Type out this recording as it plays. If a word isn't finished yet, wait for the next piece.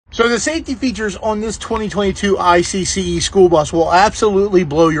So the safety features on this 2022 ICCE school bus will absolutely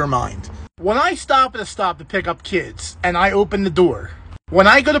blow your mind. When I stop at a stop to pick up kids and I open the door, when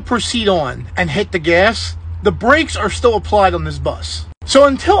I go to proceed on and hit the gas, the brakes are still applied on this bus. So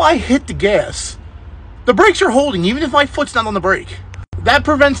until I hit the gas, the brakes are holding even if my foot's not on the brake. That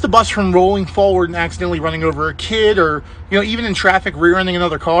prevents the bus from rolling forward and accidentally running over a kid or, even in traffic, rear-ending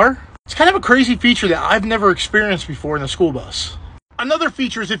another car. It's kind of a crazy feature that I've never experienced before in a school bus. Another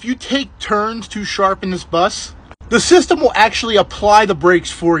feature is if you take turns too sharp in this bus, the system will actually apply the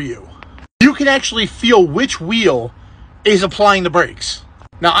brakes for you. You can actually feel which wheel is applying the brakes.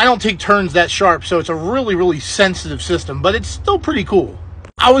 Now, I don't take turns that sharp, so it's a really, really sensitive system, but it's still pretty cool.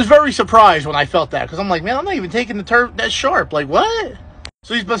 I was very surprised when I felt that, because I'm like, man, I'm not even taking the turn that sharp. Like, what?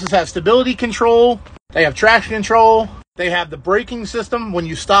 So these buses have stability control, they have traction control, they have the braking system when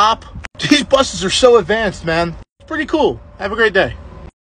you stop. These buses are so advanced, man. It's pretty cool. Have a great day.